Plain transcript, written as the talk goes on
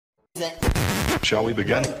Shall we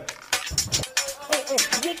begin?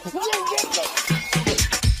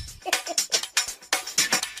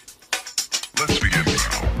 Let's begin now.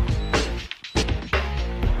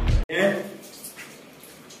 Yeah?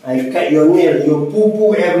 I cut your nail, you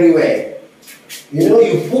poo-poo everywhere. You know,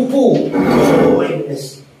 you poo-poo. Oh my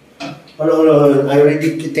goodness. Hold on. I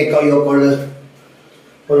ready to take out your collar.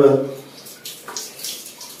 Hold on.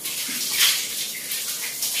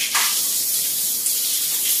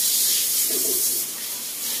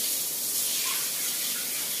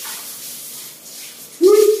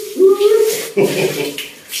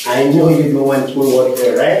 I know you don't want cold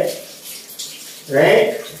water, right?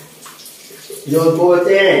 Right? You don't go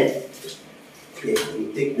there. Okay,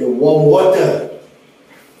 you take the warm water.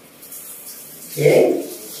 Okay?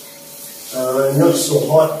 Not so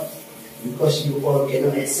hot because you all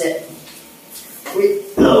cannot accept. Wait,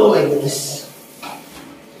 oh my goodness.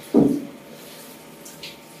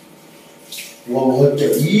 Warm water.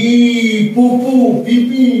 Eee, poo poo, pee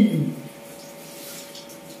pee.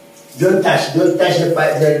 Don't touch the pipe,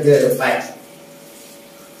 the pipe.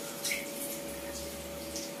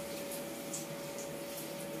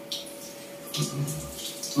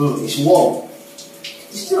 It's warm.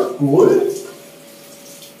 It's not cold.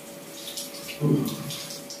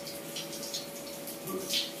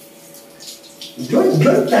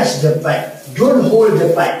 Don't touch the pipe. Don't hold the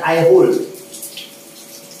pipe. I hold.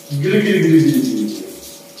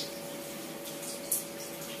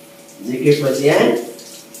 Zikir first, yeah?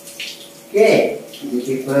 Okay.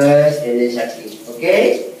 Zikir first and then Shaki.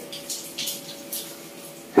 Okay?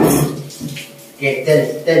 Okay,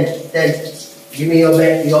 turn. Give me your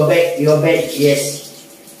back. Yes.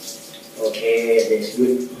 Okay, that's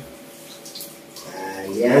good.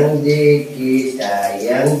 Sayang dikit.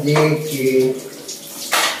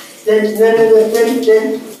 Turn.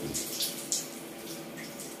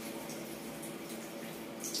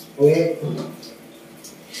 Okay.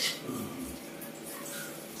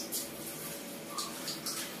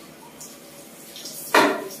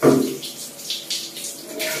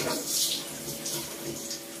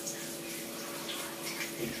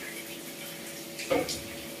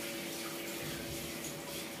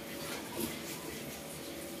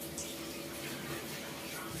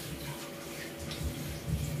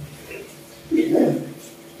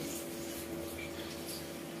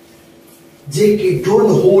 Jk,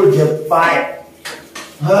 don't hold the pipe.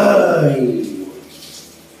 Hey.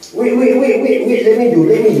 Wait. Let me do.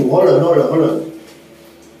 Hold on.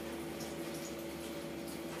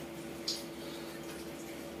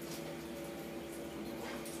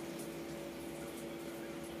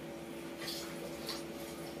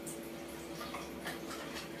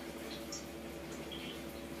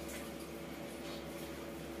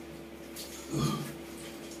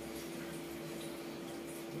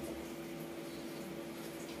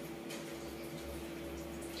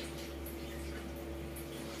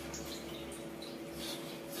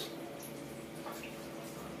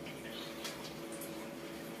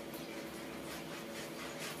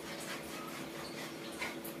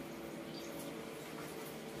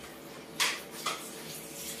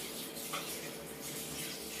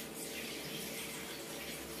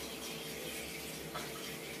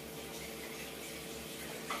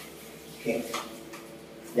 Okay.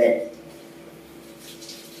 Then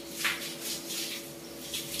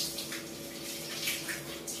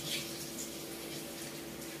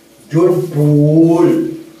don't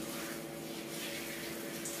pull.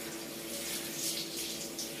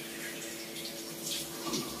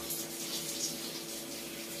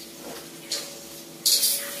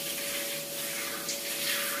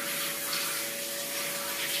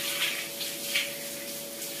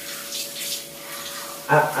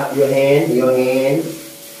 Up your hand.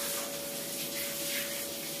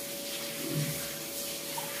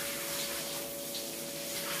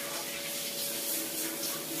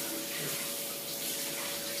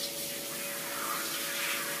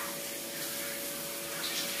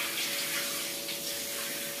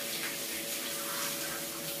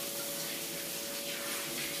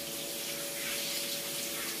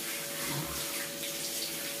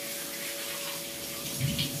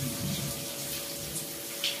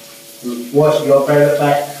 Wash your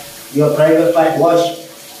private part. Wash.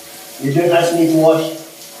 You don't ask me to wash.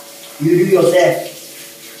 You do yourself.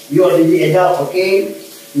 You are the adult, okay?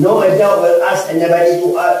 No adult will ask anybody to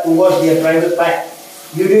wash their private part.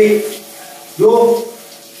 You do it. Do.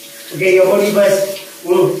 Okay, your body first.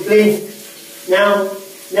 Clean. Now.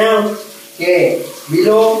 Okay.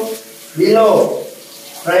 Below.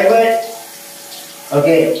 Private.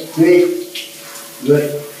 Okay. Do it.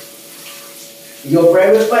 Good. Your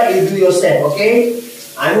private part you do yourself, okay?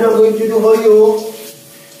 I'm not going to do for you.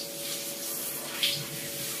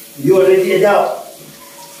 You already adult.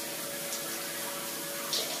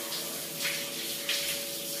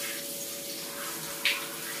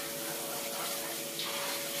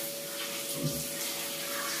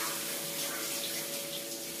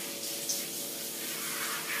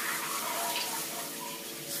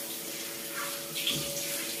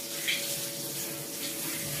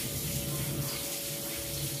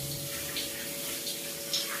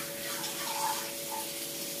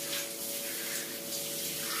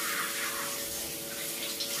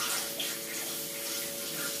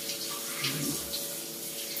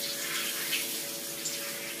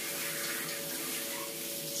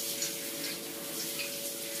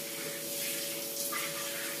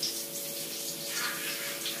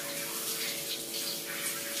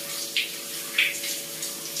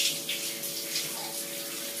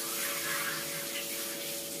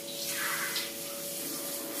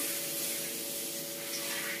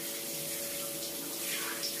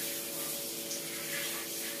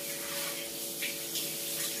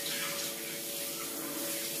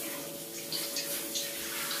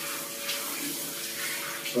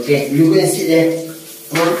 Okay, you go and sit there.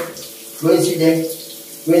 Come on. Go and sit there.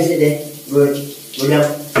 Go and sit there. Good. Go down.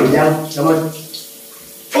 Go down. Come on.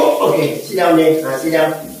 Oh, okay. Sit down there. Sit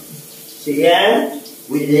down. Sit here.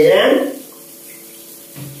 With there.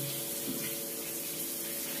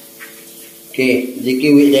 Okay,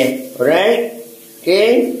 Jk with there. Alright?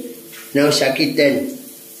 Okay. Now Shaki turn.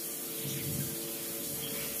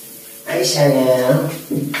 Hai sayang.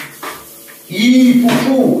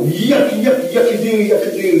 Pupu. Yak dia.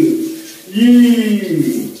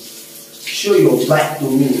 Show your butt to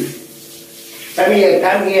me. Come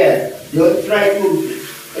here. Don't try to.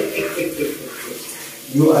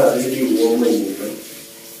 You are really woman, you know.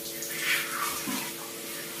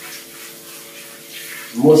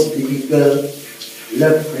 Most difficult,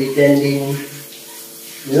 love pretending,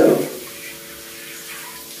 you know.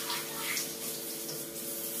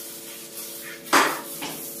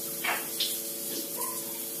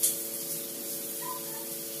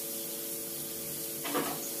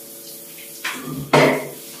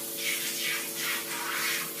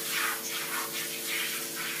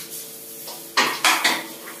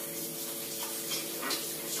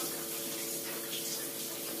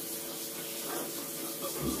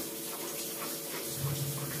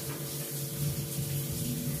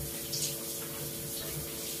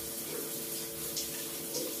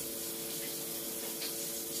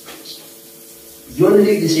 Don't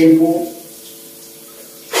leave the shampoo.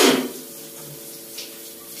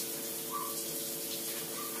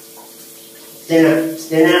 Stand up,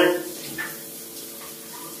 stand up.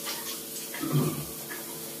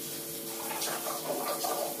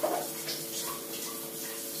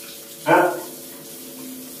 Up.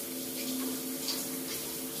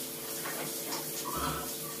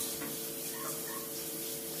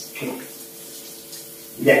 Okay.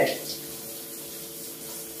 There.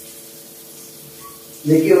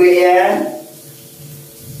 Make your way here.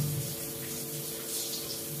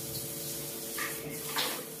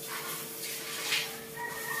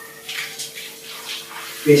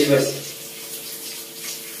 Face first.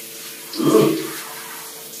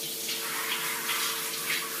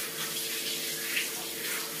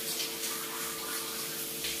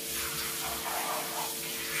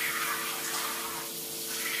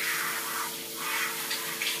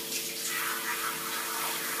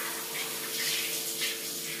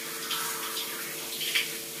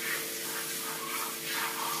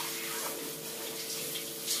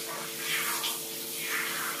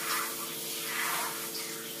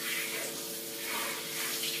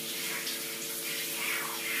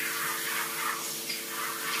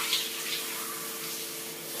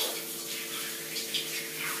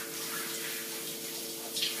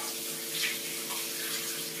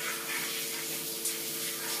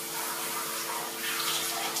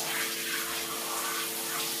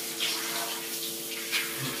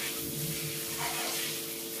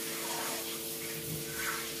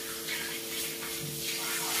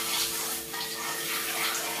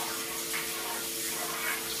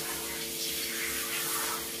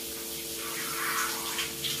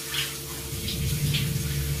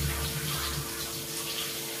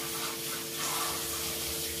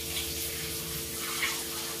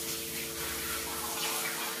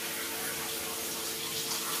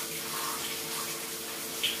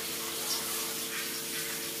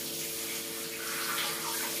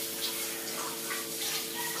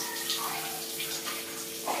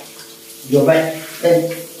 Your back,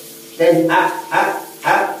 stand up,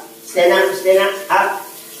 stand up, up.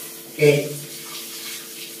 Okay.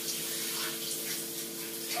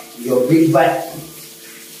 Your big butt.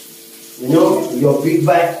 You know, your big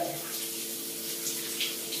butt.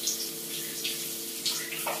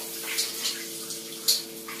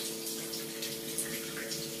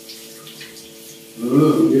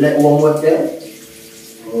 You like warm water?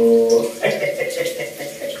 Oh.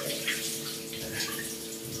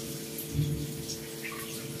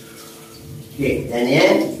 Okay,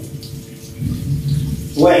 Daniel.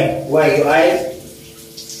 Why your eyes?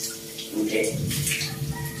 Okay.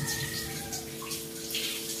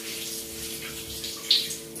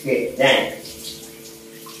 Okay, done.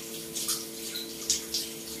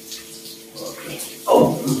 Okay. Oh.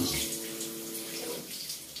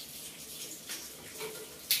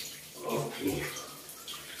 Okay.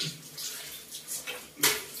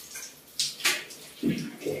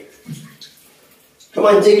 Okay. Come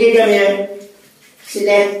on, Jackie, come here. Sit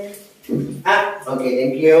down. Up. Okay,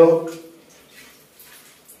 thank you.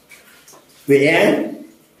 Wait, yeah?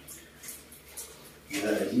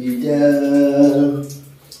 Da-di-da.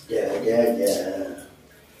 Da-da-da.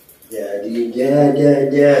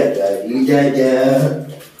 Da-di-da-da-da. Da-di-da-da.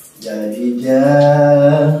 Da-di-da.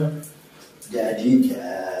 Da-di-da.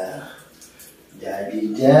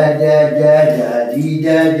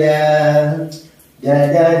 Da-di-da-da-da-da-di-da-da.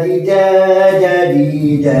 Da-da-di-da.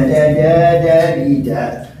 Da-di-da-da-da-da-di-da.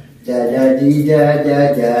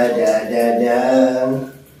 Da-da-di-da-da-da-da-da-da.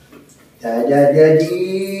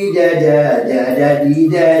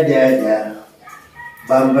 Da-da-da-di-da-da-da-da-di-da-da-da.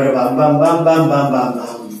 Bam bam bam bam bam bam bam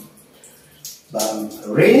bam. Bam.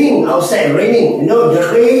 Raining outside, raining. You know, the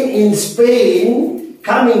rain in Spain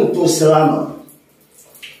coming to SELAMA.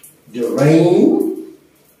 The rain.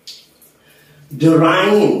 The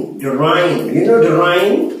Rhine. The Rhine. You know the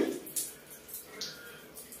Rhine?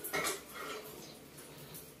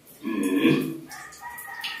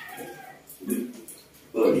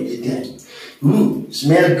 Oh, it is done.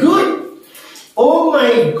 Smell good. Oh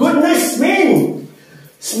my goodness, man.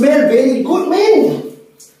 Smell very good, man.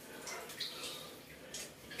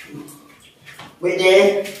 Wait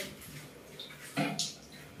there.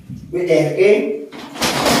 Wait there, okay?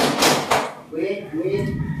 Wait.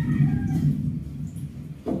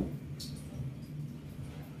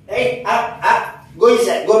 Hey, up. Go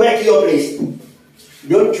inside. Go back to your place.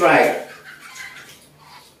 Don't try.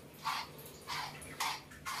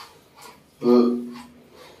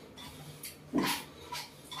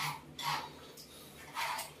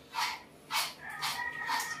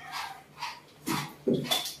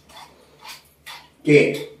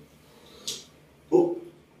 Okay. Oh.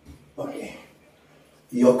 Okay.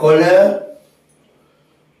 Your collar.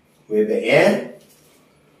 Way back, yeah?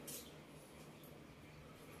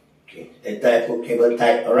 Okay. That I put cable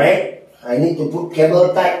tight, alright? I need to put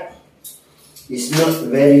cable tight. It's not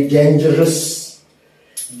very dangerous.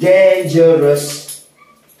 Dangerous.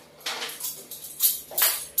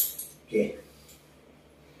 Okay.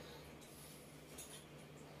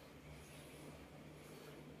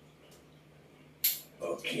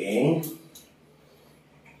 Okay.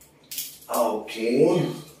 Okay.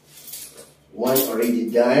 One already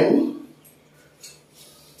done.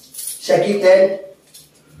 Shakina.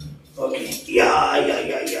 Okay. Yeah.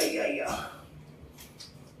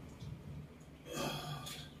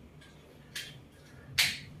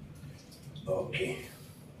 Okay.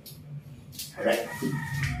 Alright.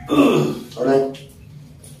 Alright.